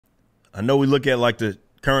I know we look at like the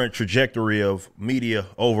current trajectory of media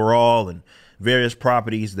overall and various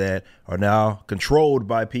properties that are now controlled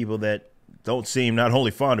by people that don't seem not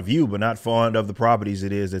only fond of you, but not fond of the properties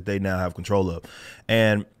it is that they now have control of.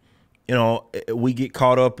 And, you know, we get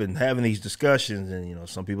caught up in having these discussions and, you know,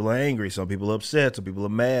 some people are angry, some people are upset, some people are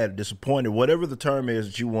mad, disappointed, whatever the term is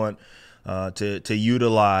that you want to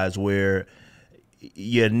utilize, where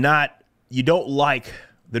you don't like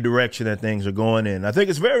the direction that things are going in. I think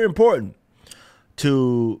it's very important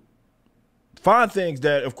to find things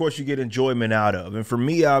that, of course, you get enjoyment out of. And for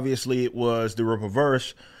me, obviously, it was the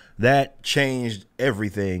Rippaverse that changed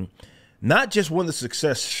everything. Not just when the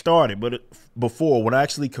success started, but before, when I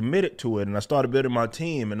actually committed to it and I started building my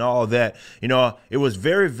team and all of that. You know, it was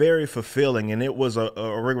very, very fulfilling, and it was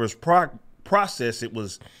a rigorous process. It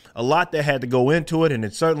was a lot that had to go into it, and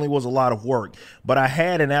it certainly was a lot of work. But I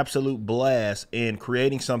had an absolute blast in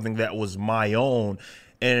creating something that was my own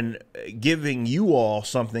and giving you all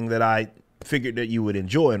something that I figured that you would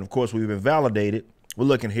enjoy. And of course, we've been validated. We're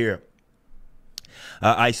looking here.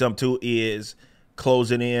 IceUmp 2 is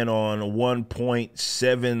closing in on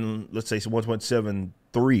 1.7, let's say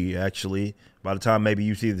 1.73 actually. By the time maybe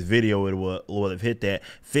you see the video, it will have hit that.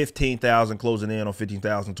 15,000 closing in on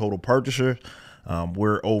 15,000 total purchasers.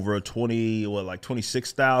 We're over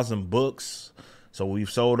 26,000 books. So we've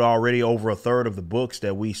sold already over a third of the books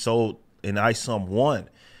that we sold in IceUmp 1.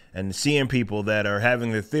 And seeing people that are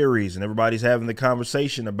having their theories and everybody's having the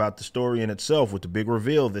conversation about the story in itself, with the big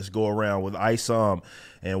reveal that's go around with IceUmp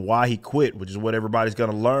and why he quit, which is what everybody's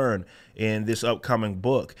going to learn in this upcoming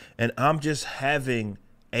book. And I'm just having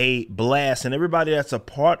a blast, and everybody that's a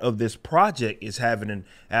part of this project is having an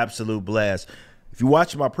absolute blast. If you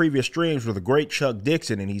watch my previous streams with the great Chuck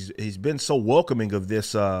Dixon, and he's been so welcoming of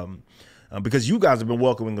this because you guys have been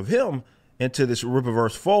welcoming of him into this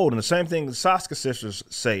Rippaverse fold. And the same thing the Saska sisters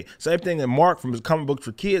say, same thing that Mark from his Comic Books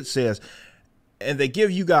for Kids says. And they give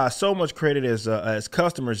you guys so much credit as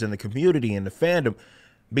customers in the community and the fandom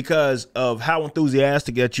because of how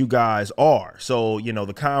enthusiastic that you guys are. So, you know,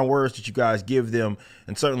 the kind words that you guys give them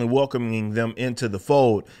and certainly welcoming them into the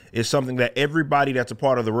fold is something that everybody that's a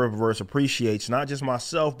part of the Rippaverse appreciates, not just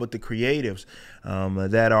myself, but the creatives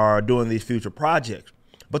that are doing these future projects.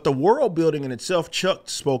 But the world building in itself, Chuck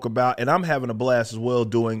spoke about, and I'm having a blast as well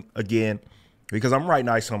doing again, because I'm writing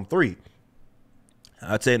IceUmp 3.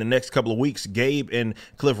 I'd say in the next couple of weeks, Gabe and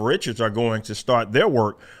Cliff Richards are going to start their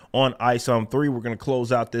work on IceUmp 3. We're going to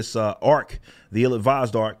close out this arc, the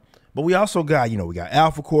ill-advised arc. But we also got, you know, we got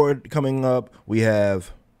Alpha Core coming up. We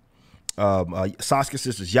have Saska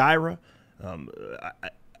Sisters Yaira.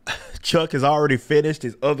 Chuck has already finished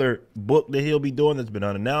his other book that he'll be doing that's been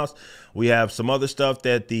unannounced. We have some other stuff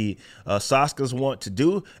that the Saskas want to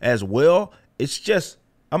do as well. It's just,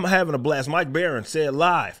 I'm having a blast. Mike Barron said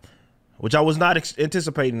live, which I was not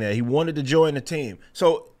anticipating that. He wanted to join the team.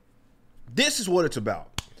 So this is what it's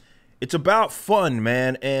about. It's about fun,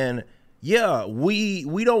 man. And yeah,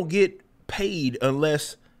 we don't get paid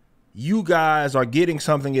unless you guys are getting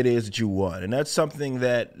something it is that you want. And that's something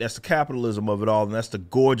that's the capitalism of it all. And that's the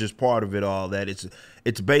gorgeous part of it all, that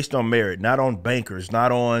it's based on merit, not on bankers,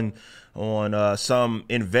 not on some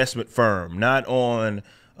investment firm, not on,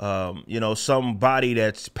 you know, somebody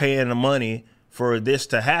that's paying the money for this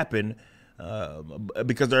to happen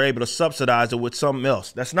because they're able to subsidize it with something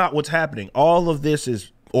else. That's not what's happening. All of this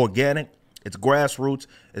is organic. It's grassroots.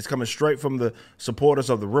 It's coming straight from the supporters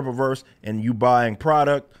of the Rippaverse and you buying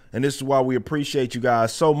product. And this is why we appreciate you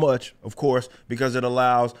guys so much, of course, because it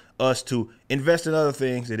allows us to invest in other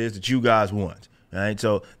things it is that you guys want. All right,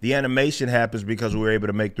 so the animation happens because we were able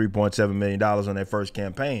to make $3.7 million on their first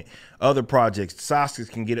campaign. Other projects, Saskas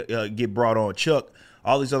can get brought on. Chuck,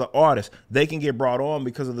 all these other artists, they can get brought on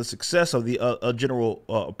because of the success of the general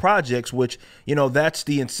projects, which, you know, that's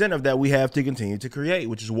the incentive that we have to continue to create,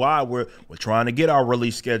 which is why we're trying to get our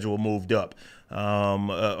release schedule moved up,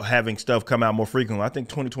 having stuff come out more frequently. I think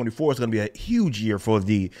 2024 is going to be a huge year for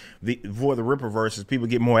the Rippaverse as people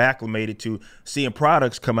get more acclimated to seeing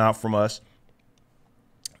products come out from us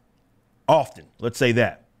often. Let's say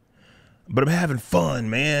that. But I'm having fun,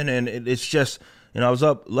 man, and it's just, you know, I was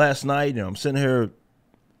up last night, you know, I'm sitting here.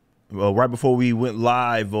 Well, right before we went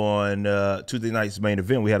live on Tuesday night's main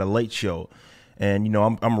event, we had a late show, and you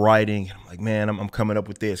know I'm writing. I'm like, man, I'm coming up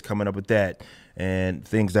with this, coming up with that, and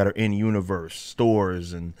things that are in universe,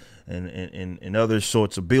 stores, and other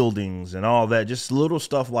sorts of buildings and all that, just little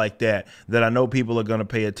stuff like that that I know people are gonna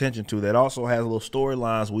pay attention to. That also has little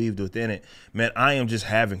storylines weaved within it. Man, I am just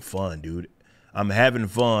having fun, dude. I'm having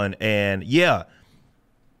fun, and yeah.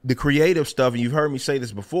 The creative stuff, and you've heard me say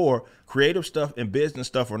this before, creative stuff and business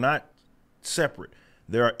stuff are not separate.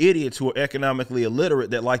 There are idiots who are economically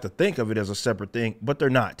illiterate that like to think of it as a separate thing, but they're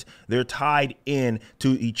not. They're tied in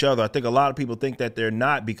to each other. I think a lot of people think that they're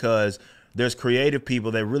not because there's creative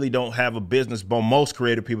people that really don't have a business bone. Most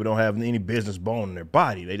creative people don't have any business bone in their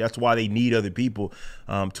body. That's why they need other people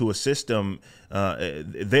to assist them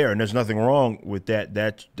there. And there's nothing wrong with that.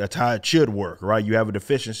 That's how it should work, right? You have a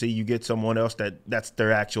deficiency, you get someone else that's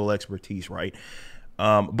their actual expertise, right?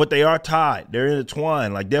 But they are tied. They're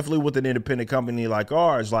intertwined. Like definitely with an independent company like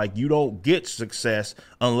ours, like you don't get success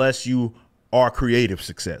unless you are creative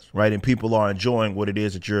success, right? And people are enjoying what it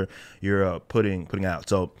is that you're putting out.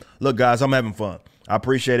 So look, guys, I'm having fun. I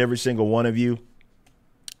appreciate every single one of you.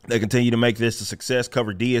 They continue to make this a success.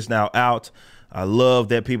 Cover D is now out. I love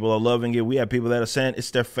that people are loving it. We have people that are saying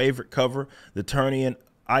it's their favorite cover. The Turnian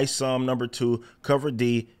ISOM #2 Cover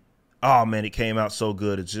D. Oh man, it came out so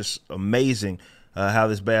good. It's just amazing how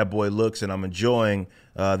this bad boy looks, and I'm enjoying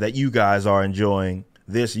that you guys are enjoying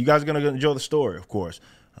this. You guys are gonna enjoy the story, of course.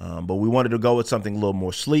 But we wanted to go with something a little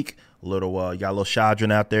more sleek, you got a little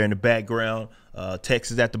Shadran out there in the background, text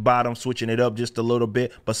is at the bottom, switching it up just a little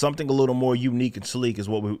bit, but something a little more unique and sleek is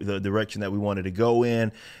what the direction that we wanted to go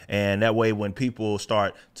in. And that way, when people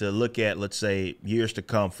start to look at, let's say, years to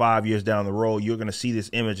come, 5 years down the road, you're going to see this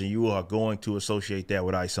image and you are going to associate that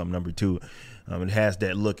with ISOM #2. It has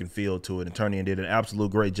that look and feel to it. And Turnian did an absolute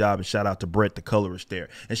great job. And shout out to Brett, the colorist there.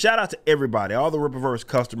 And shout out to everybody, all the Rippaverse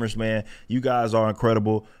customers, man. You guys are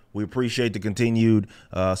incredible. We appreciate the continued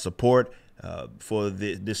support for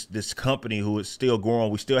this company who is still growing.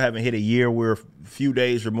 We still haven't hit a year. We're a few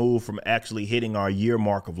days removed from actually hitting our year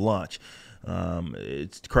mark of launch.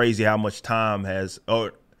 It's crazy how much time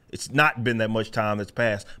it's not been that much time that's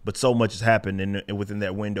passed, but so much has happened within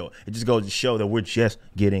that window. It just goes to show that we're just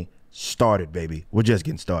getting started, baby. We're just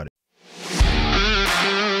getting started.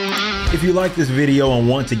 If you like this video and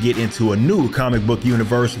want to get into a new comic book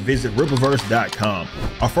universe, visit Rippaverse.com.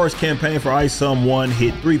 Our first campaign for ISOM 1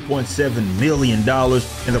 hit $3.7 million, and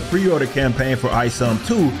the pre-order campaign for ISOM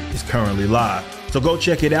 2 is currently live. So go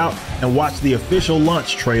check it out and watch the official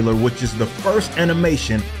launch trailer, which is the first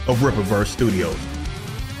animation of Rippaverse Studios.